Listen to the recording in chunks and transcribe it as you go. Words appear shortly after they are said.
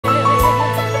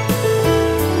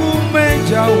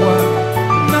umejawa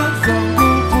nazo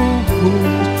nguvu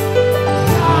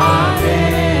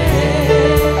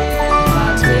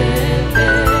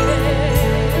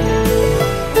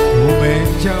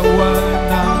umejawa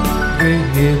na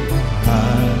rehema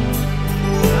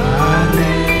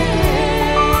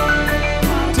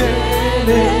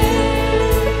tele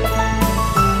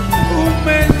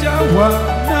umejawa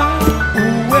na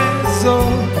uwezo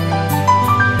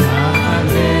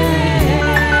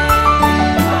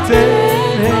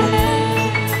tele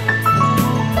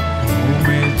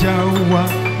umejawa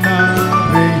na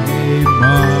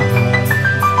rehema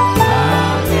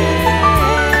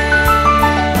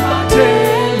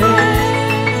tele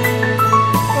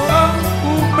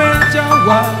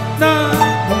umejawa na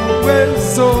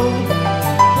uwezo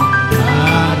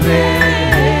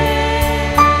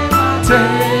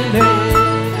tele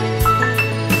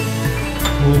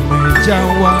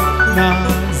umejawa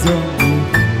nazo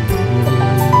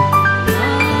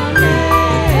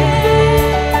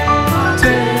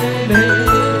tele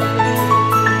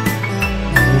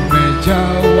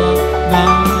umejawa na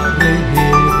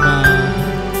rehema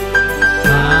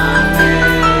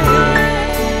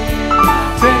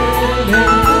tele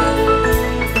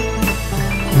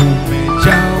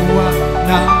umejawa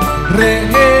na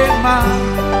rehema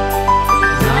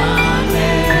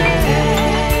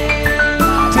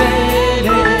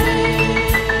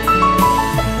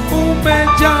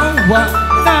umejawa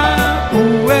na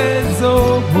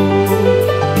uwezo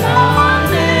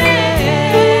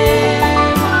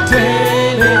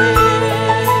tele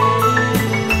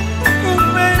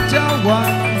umejawa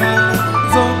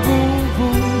nazo nguvu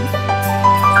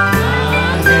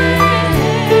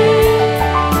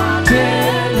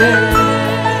tele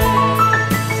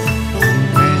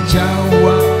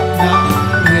umejawa na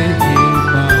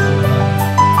rehema.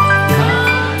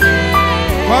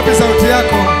 Wapi sauti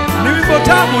yako? Ni wimbo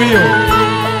tamu hiyo.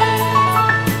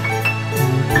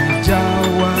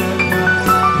 Umejawa na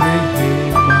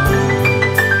rehema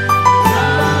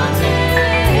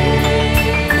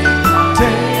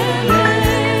tele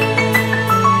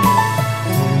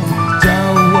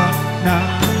umejawa na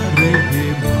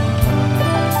rehema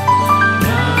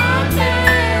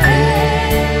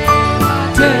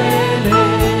tele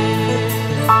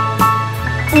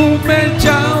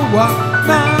umejawa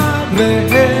na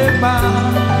rehema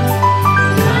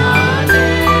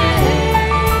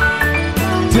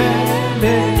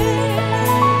tele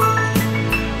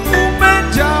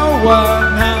umejawa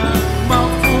na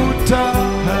mafuta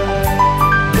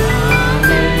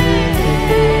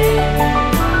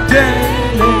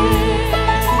tele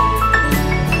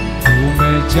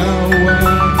umejawa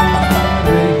na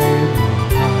rehema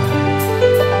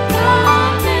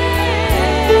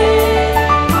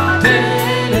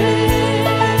tele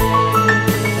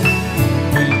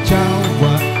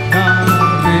umejawa na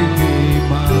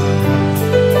rehema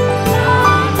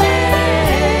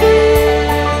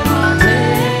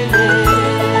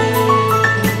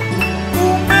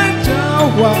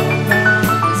umejawa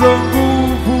nazo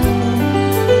nguvu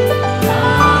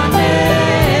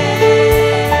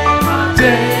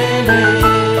tele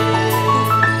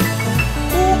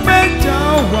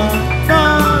umejawa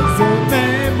nazo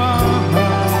neema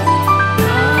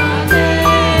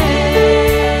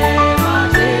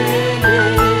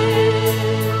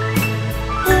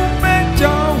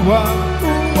umejawa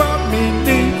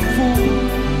uaminifu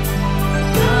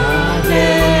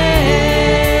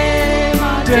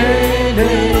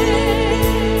tele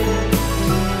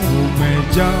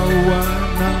umejawa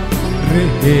na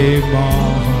rehema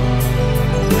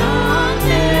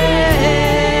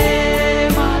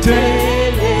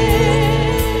tele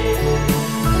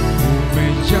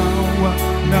umejawa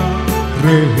na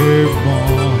rehema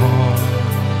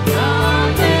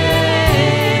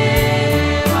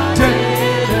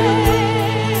tele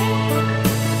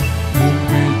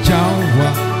umejawa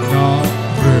na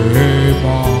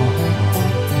rehema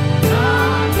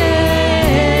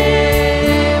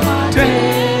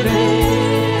tele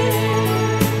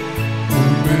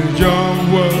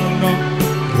umejawa na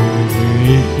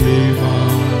rehema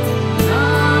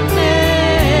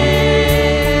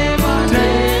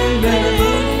tele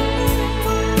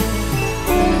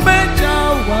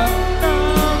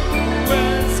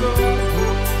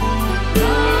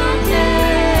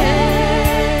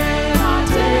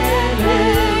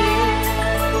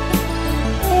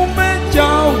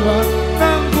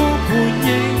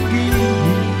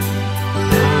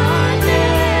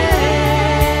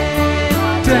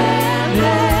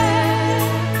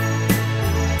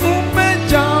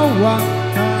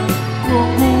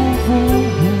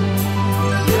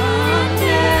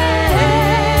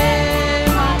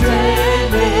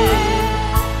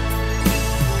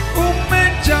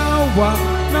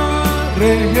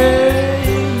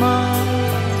rehema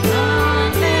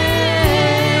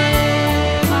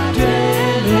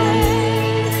tele,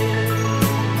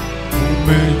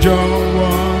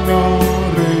 umejawa na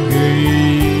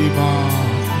rehema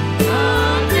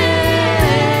tele,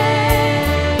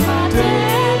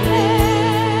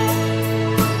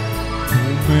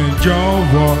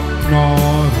 umejawa na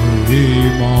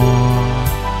rehema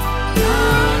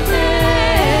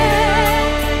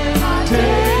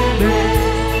tele,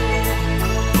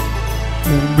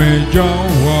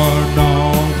 umejawa na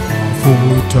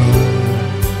mafuta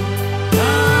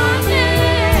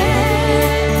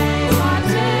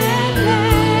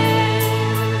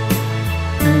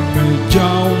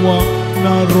umejawa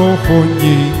na roho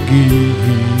nyingi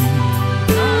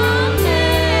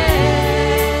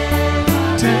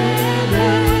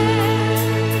tele,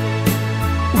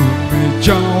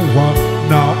 umejawa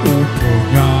na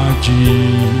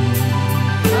uponyaji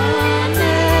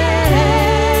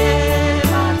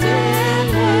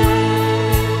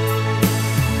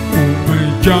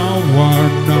umejawa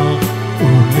na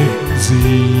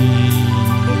ulinzi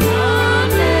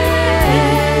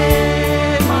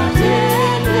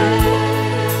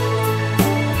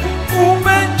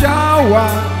umejawa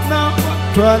na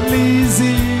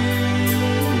watwalizi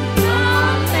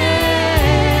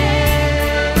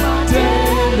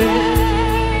tele,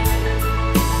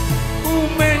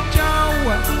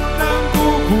 umejawa na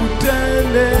nguvu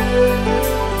tele,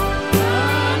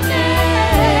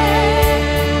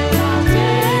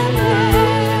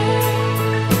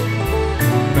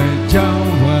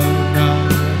 umejawa na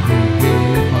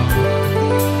rehema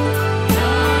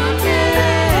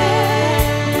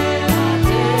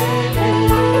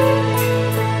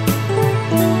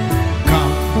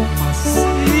kama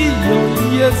siyo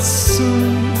Yesu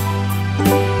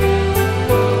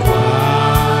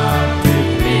wapi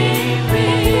mimi,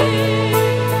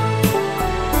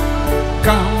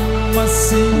 kama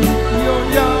siyo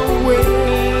Yahweh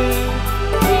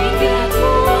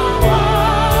ningekuwa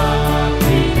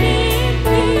wapi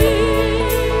mimi,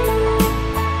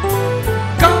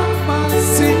 kama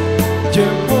si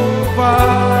Jehova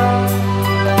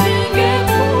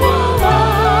ningekuwa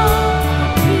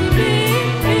wapi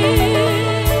mimi,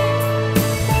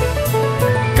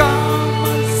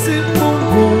 kama si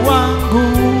Mungu wangu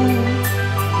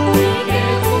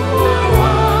ningekuwa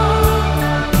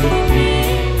wapi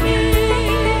mimi,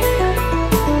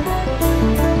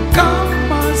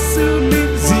 kama si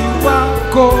ulinzi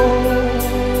wako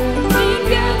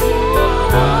ningekuwa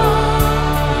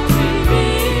wapi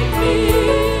mimi,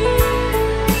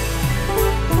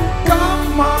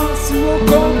 kama si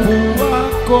wokovu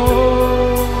wako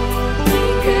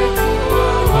ningekuwa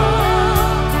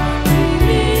wapi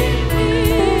mimi,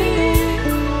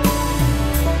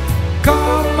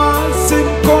 kama si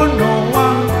mkono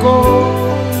wako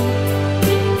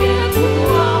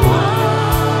ningekuwa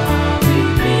wapi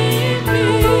mimi,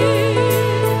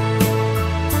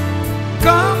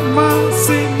 kama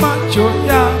si macho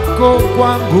yako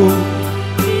kwangu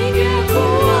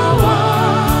ningekuwa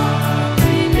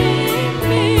wapi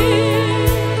mimi,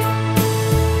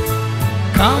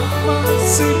 kama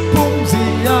si pumzi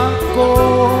yako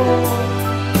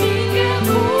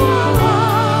ningekuwa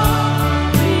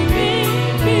wapi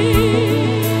mimi,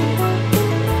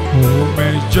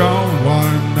 umejawa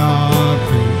na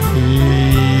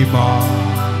rehema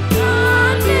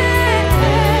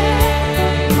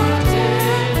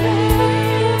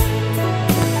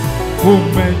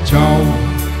umejawa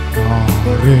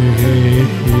na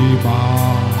rehema.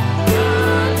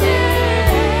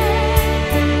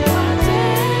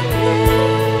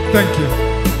 Thank you.